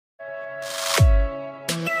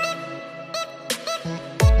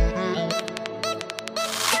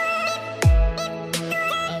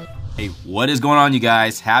Hey, what is going on, you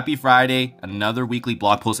guys? Happy Friday. Another weekly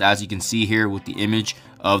blog post, as you can see here with the image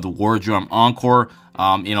of the War Drum Encore.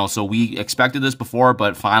 So we expected this before,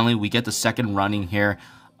 but finally we get the second running here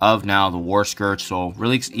of now the War Scourge. So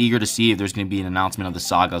really eager to see if there's going to be an announcement of the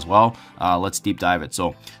saga as well. Let's deep dive it.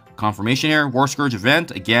 So confirmation here, War Scourge event.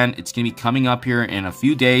 Again, it's going to be coming up here in a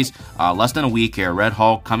few days, less than a week here. Red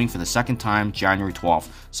Hulk coming for the second time, January 12th.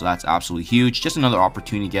 So that's absolutely huge. Just another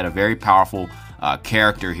opportunity to get a very powerful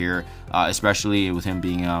character here, especially with him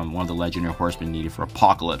being one of the legendary horsemen needed for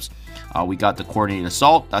Apocalypse. We got the Coordinated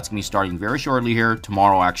Assault. That's going to be starting very shortly here,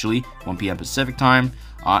 tomorrow actually, 1 p.m. Pacific time.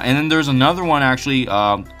 And then there's another one actually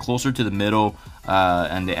closer to the middle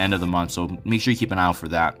and the end of the month. So make sure you keep an eye out for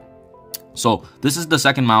that. So this is the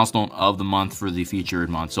second milestone of the month for the featured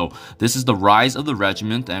month. So this is the Rise of the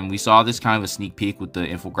Regiment, and we saw this kind of a sneak peek with the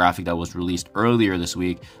infographic that was released earlier this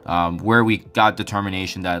week, where we got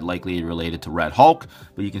determination that likely related to Red Hulk.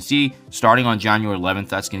 But you can see starting on January 11th,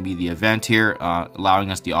 that's going to be the event here, allowing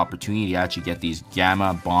us the opportunity to actually get these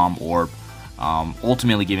Gamma Bomb Orb,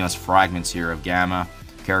 ultimately giving us fragments here of Gamma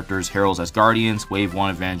characters, Heralds as Guardians, Wave 1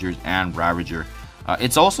 Avengers, and Ravager.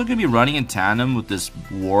 It's also going to be running in tandem with this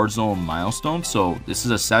Warzone milestone. So this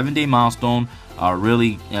is a 7-day milestone,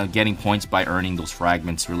 really getting points by earning those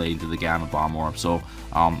fragments relating to the Gamma Bomb Orb. So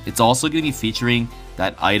it's also going to be featuring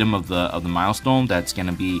that item of the milestone that's going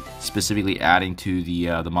to be specifically adding to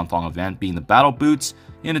the month-long event, being the Battle Boots,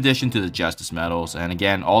 in addition to the Justice Medals. And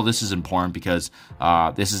again, all this is important because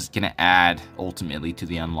this is going to add ultimately to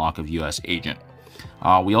the unlock of US Agent.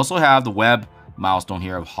 We also have the Web milestone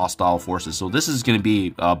here of hostile forces. So this is going to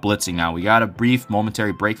be blitzing now. We got a brief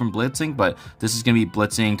momentary break from blitzing, but this is going to be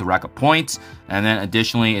blitzing to rack up points. And then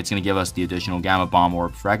additionally, it's going to give us the additional Gamma Bomb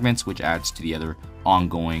Orb fragments, which adds to the other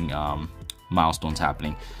ongoing milestones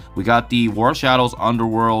happening. We got the War Shadows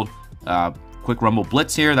Underworld Quick Rumble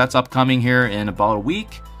Blitz here. That's upcoming here in about a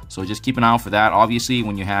week. So just keep an eye out for that. Obviously,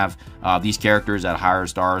 when you have these characters at higher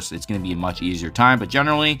stars, it's going to be a much easier time. But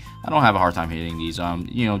generally, I don't have a hard time hitting these.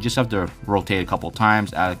 Just have to rotate a couple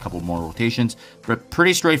times, add a couple more rotations. But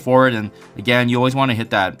pretty straightforward. And again, you always want to hit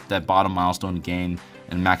that bottom milestone again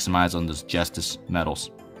and maximize on those Justice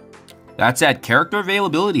medals. That's at character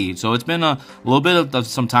availability. So it's been a little bit of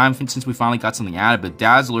some time since we finally got something added, but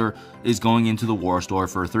Dazzler is going into the War Store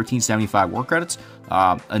for 1375 war credits.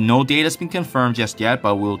 No date has been confirmed just yet,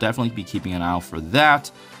 but we'll definitely be keeping an eye out for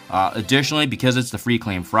that. Additionally, because it's the Free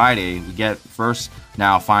Claim Friday, we get first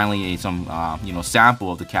now finally some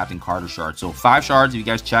sample of the Captain Carter shard. So 5 shards. If you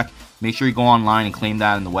guys check, make sure you go online and claim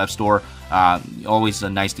that in the web store. Always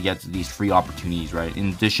nice to get these free opportunities, right? In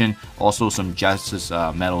addition, also some Justice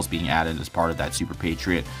medals being added as part of that Super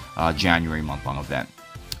Patriot January month-long event.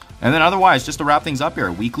 And then otherwise, just to wrap things up here,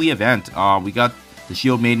 a weekly event. We got the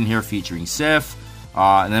Shield Maiden here featuring Sif,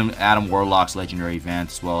 and then Adam Warlock's legendary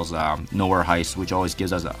event, as well as Nowhere Heist, which always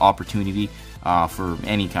gives us an opportunity for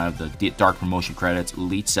any kind of the Dark Promotion credits,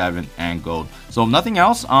 Elite 7, and Gold. So nothing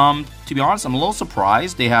else. To be honest, I'm a little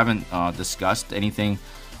surprised they haven't discussed anything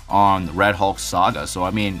on the Red Hulk saga. So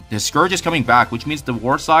I mean, the Scourge is coming back, which means the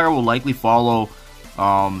War saga will likely follow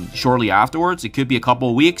shortly afterwards. It could be a couple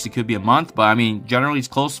of weeks, it could be a month, but I mean, generally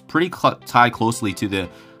it's pretty tied closely to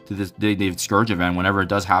the Scourge event whenever it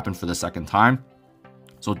does happen for the second time.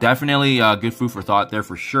 So definitely good food for thought there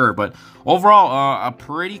for sure. But overall, a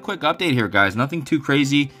pretty quick update here, guys. Nothing too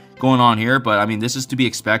crazy going on here, but I mean, this is to be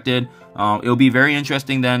expected. It'll be very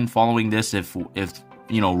interesting then following this if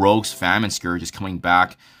Rogue's Famine Scourge is coming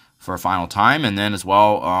back for a final time, and then as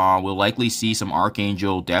well we'll likely see some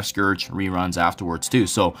Archangel Death Scourge reruns afterwards too.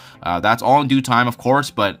 So that's all in due time, of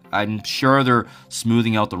course, but I'm sure they're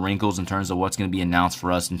smoothing out the wrinkles in terms of what's going to be announced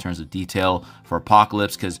for us in terms of detail for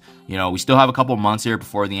Apocalypse, because we still have a couple months here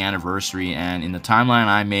before the anniversary, and in the timeline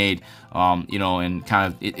I made, and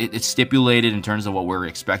kind of it's stipulated in terms of what we're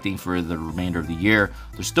expecting for the remainder of the year.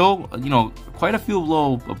 There's still quite a few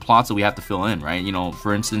little plots that we have to fill in, right?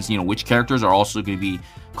 For instance, which characters are also going to be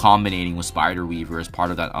combinating with Spider Weaver as part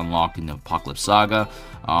of that unlock in the Apocalypse saga.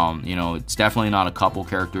 It's definitely not a couple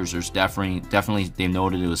characters. There's definitely they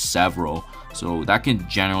noted it was several, so that can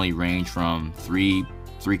generally range from three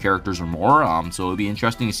characters or more. So it'll be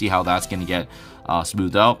interesting to see how that's going to get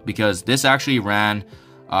smoothed out, because this actually ran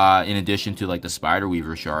in addition to like the Spider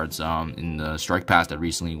Weaver shards in the Strike Pass that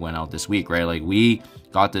recently went out this week, right? Like we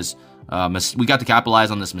got this. We got to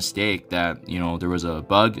capitalize on this mistake that, there was a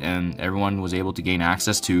bug and everyone was able to gain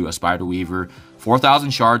access to a Spider Weaver,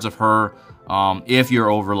 4,000 shards of her, if you're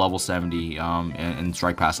over level 70 and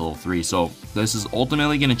Strike Pass level 3. So this is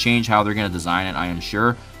ultimately going to change how they're going to design it, I am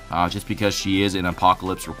sure, just because she is an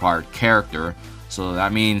Apocalypse required character. So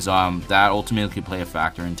that means that ultimately could play a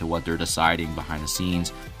factor into what they're deciding behind the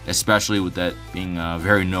scenes, especially with that being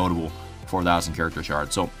very notable 4,000 character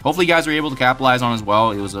shard. So hopefully you guys are able to capitalize on as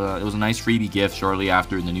well. It was a nice freebie gift shortly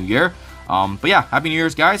after the new year. But yeah, happy New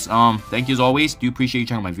Year's, guys. Thank you as always. Do appreciate you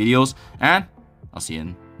checking out my videos, and I'll see you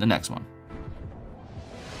in the next one.